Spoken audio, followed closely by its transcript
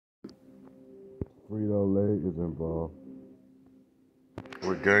Frito-Lay is involved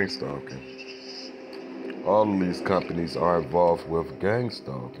with gangstalking. All of these companies are involved with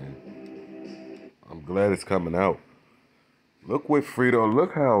gangstalking. I'm glad it's coming out. Look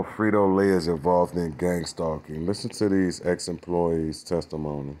how Frito-Lay is involved in gangstalking. Listen to these ex-employees'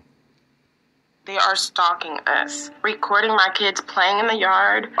 testimony. They are stalking us, recording my kids playing in the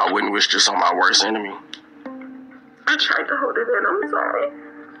yard. I wouldn't wish this on my worst enemy. I tried to hold it in, I'm sorry.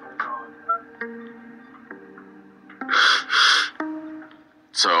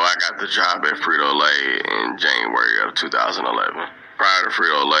 So I got the job at Frito-Lay in January of 2011. Prior to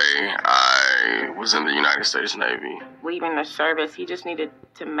Frito-Lay, I was in the United States Navy. Leaving the service, he just needed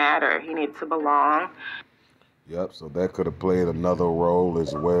to matter. He needed to belong. Yep, so that could have played another role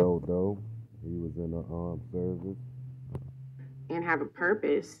as well, though. He was in the armed service. And have a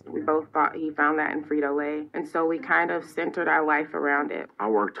purpose. We both thought he found that in Frito-Lay. And so we kind of centered our life around it. I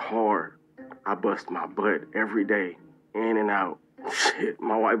worked hard. I bust my butt every day, in and out. Shit,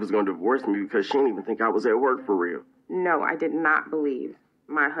 my wife was going to divorce me because she didn't even think I was at work for real. No, I did not believe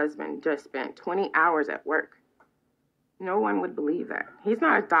my husband just spent 20 hours at work. No one would believe that. He's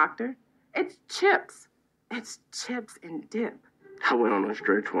not a doctor. It's chips. It's chips and dip. I went on a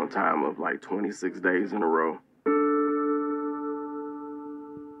stretch one time of like 26 days in a row.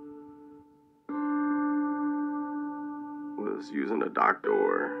 Was using a dock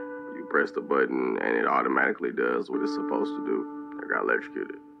door. You press the button and it automatically does what it's supposed to do. I got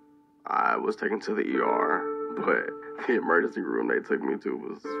electrocuted. I was taken to the ER, but the emergency room they took me to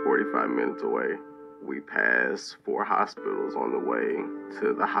was 45 minutes away. We passed 4 hospitals on the way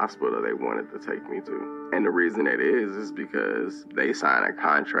to the hospital they wanted to take me to. And the reason it is because they signed a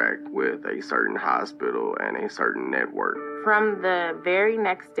contract with a certain hospital and a certain network. From the very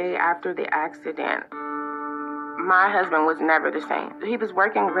next day after the accident, my husband was never the same. He was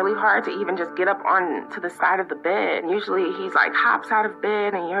working really hard to even just get up on to the side of the bed. Usually he's like hops out of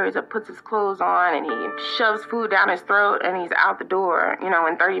bed and he hurries up, puts his clothes on, and he shoves food down his throat and he's out the door, in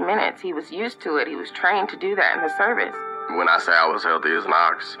 30 minutes. He was used to it. He was trained to do that in the service. When I say I was healthy as an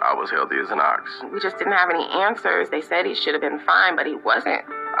ox, I was healthy as an ox. We just didn't have any answers. They said he should have been fine, but he wasn't.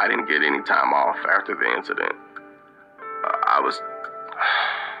 I didn't get any time off after the incident.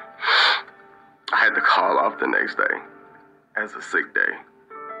 I had to call off the next day as a sick day.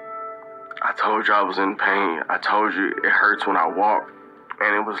 I told you I was in pain. I told you it hurts when I walk.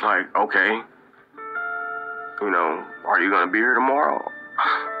 And it was like, okay, are you going to be here tomorrow?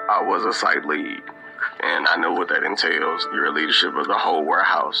 I was a site lead, and I know what that entails. You're a leadership of the whole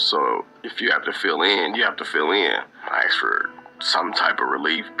warehouse. So if you have to fill in, you have to fill in. I asked for some type of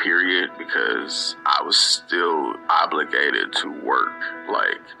relief, period, because I was still obligated to work,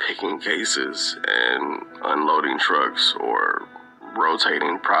 like picking cases and unloading trucks or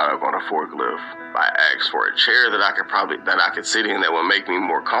rotating product on a forklift. I asked for a chair that I could sit in that would make me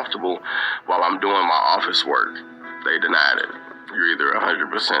more comfortable while I'm doing my office work. They denied it. You're either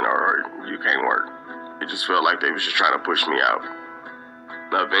 100% or you can't work. It just felt like they was just trying to push me out.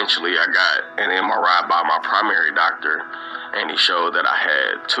 Eventually, I got an MRI by my primary doctor, and he showed that I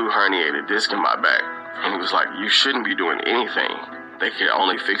had 2 herniated discs in my back. And he was like, you shouldn't be doing anything. They could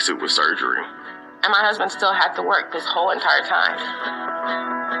only fix it with surgery. And my husband still had to work this whole entire time.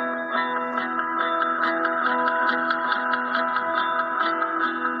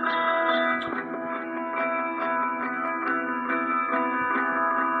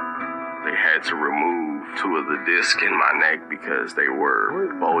 They had to remove 2 of the discs in my neck because they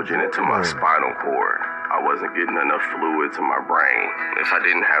were bulging into my spinal cord. I wasn't getting enough fluid to my brain. If I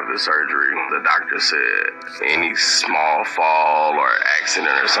didn't have the surgery, the doctor said any small fall or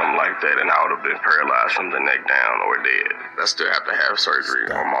accident or something like that, and I would have been paralyzed from the neck down or dead. I still have to have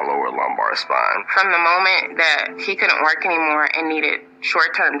surgery on my lower lumbar spine. From the moment that he couldn't work anymore and needed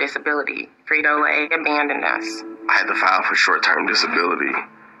short-term disability, Frito-Lay abandoned us. I had to file for short-term disability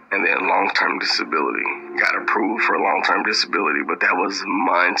and then long-term disability. Got approved for long-term disability, but that was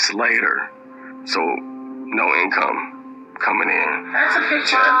months later. So no income coming in. That's a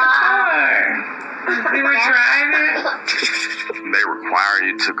picture of the car. We were driving. They require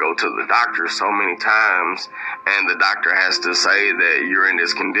you to go to the doctor so many times, and the doctor has to say that you're in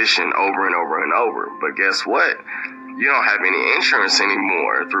this condition over and over and over. But guess what? You don't have any insurance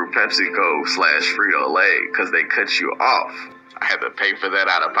anymore through PepsiCo/Frito-Lay because they cut you off. I had to pay for that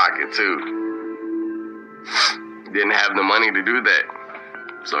out of pocket too. Didn't have the money to do that.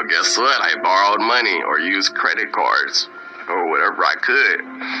 So guess what? I borrowed money or used credit cards or whatever I could.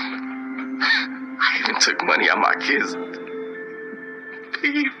 I even took money out my kids'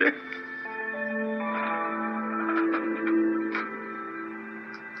 piggy bank.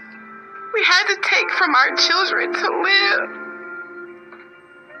 We had to take from our children to live.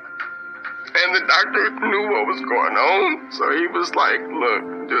 And the doctor knew what was going on, so he was like,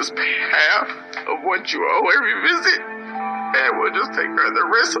 look, just pay half of what you owe every visit, and we'll just take care of the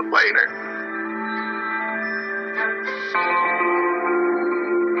rest later.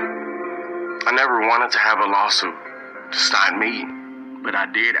 I never wanted to have a lawsuit. Just not me. But I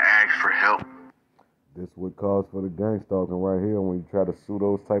did ask for help. This what calls for the gang stalking right here when you try to sue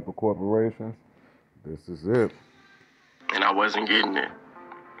those type of corporations. This is it. And I wasn't getting it.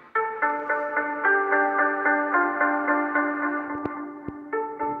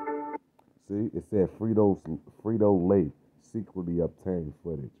 See, it said Frito-Lay secretly obtained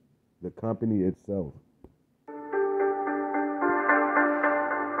footage. The company itself.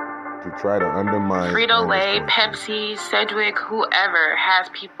 To try to undermine Frito-Lay, Pepsi, Sedgwick, whoever has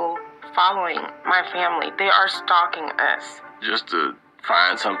people following my family. They are stalking us. Just to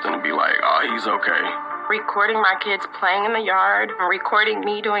find something to be like, oh, he's okay. Recording my kids playing in the yard, recording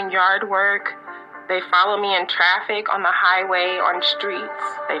me doing yard work. They follow me in traffic, on the highway, on streets.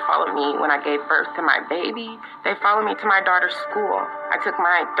 They follow me when I gave birth to my baby. They follow me to my daughter's school. I took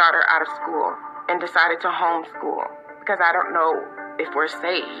my daughter out of school and decided to homeschool because I don't know if we're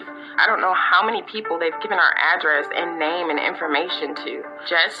safe. I don't know how many people they've given our address and name and information to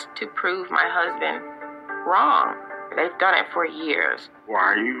just to prove my husband wrong. They've done it for years. Why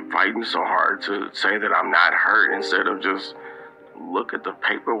are you fighting so hard to say that I'm not hurt instead of just look at the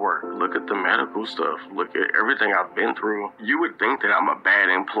paperwork, look at the medical stuff, look at everything I've been through? You would think that I'm a bad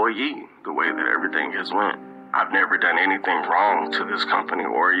employee the way that everything has went. I've never done anything wrong to this company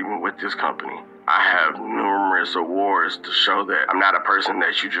or even with this company. I have numerous awards to show that I'm not a person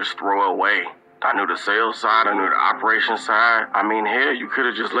that you just throw away. I knew the sales side, I knew the operations side. I mean, hell, you could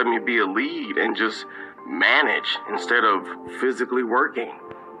have just let me be a lead and just manage instead of physically working.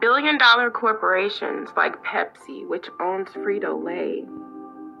 Billion-dollar corporations like Pepsi, which owns Frito-Lay,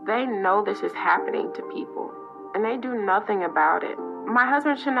 they know this is happening to people, and they do nothing about it. My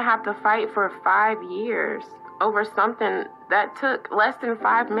husband shouldn't have to fight for 5 years over something that took less than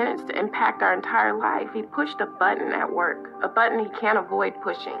 5 minutes to impact our entire life. He pushed a button at work, a button he can't avoid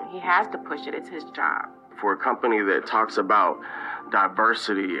pushing. He has to push it. It's his job. For a company that talks about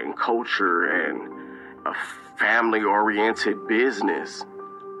diversity and culture and a family-oriented business,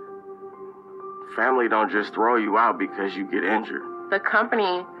 family don't just throw you out because you get injured. The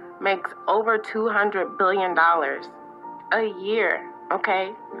company makes over $200 billion a year,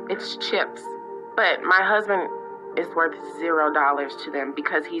 okay? It's chips. But my husband is worth $0 to them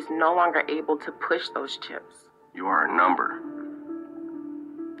because he's no longer able to push those chips. You are a number.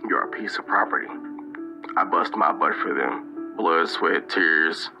 You're a piece of property. I bust my butt for them. Blood, sweat,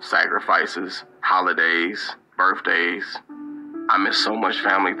 tears, sacrifices, holidays, birthdays. I miss so much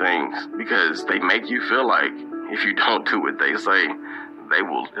family things because they make you feel like if you don't do what they say, they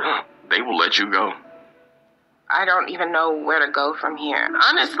will let you go. I don't even know where to go from here.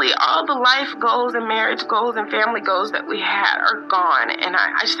 Honestly, all the life goals and marriage goals and family goals that we had are gone, and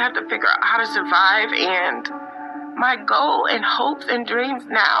I just have to figure out how to survive. And my goal and hopes and dreams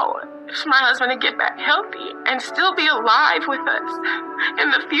now is for my husband to get back healthy and still be alive with us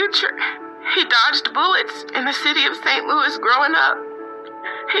in the future. He dodged bullets in the city of St. Louis growing up.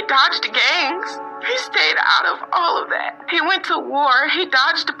 He dodged gangs. He stayed out of all of that. He went to war. He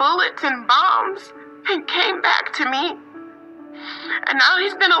dodged bullets and bombs and came back to me. And now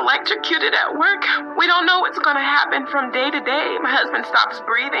he's been electrocuted at work. We don't know what's going to happen from day to day. My husband stops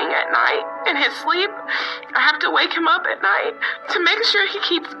breathing at night in his sleep. I have to wake him up at night to make sure he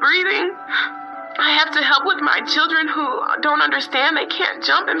keeps breathing. I have to help with my children who don't understand they can't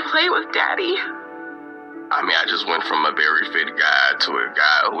jump and play with daddy. I mean, I just went from a very fit guy to a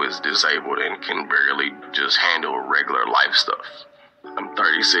guy who is disabled and can barely just handle regular life stuff. I'm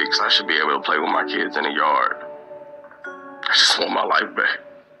 36. I should be able to play with my kids in the yard. I just want my life back.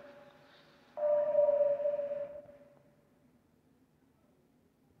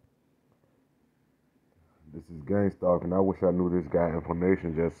 This is gang stalking. I wish I knew this guy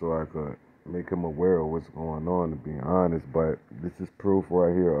information just so I could make him aware of what's going on, to be honest. But this is proof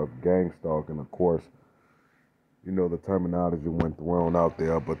right here of gang stalking. Of course, you know, the terminology went thrown out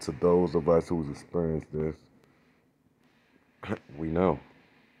there, but to those of us who's experienced this, we know.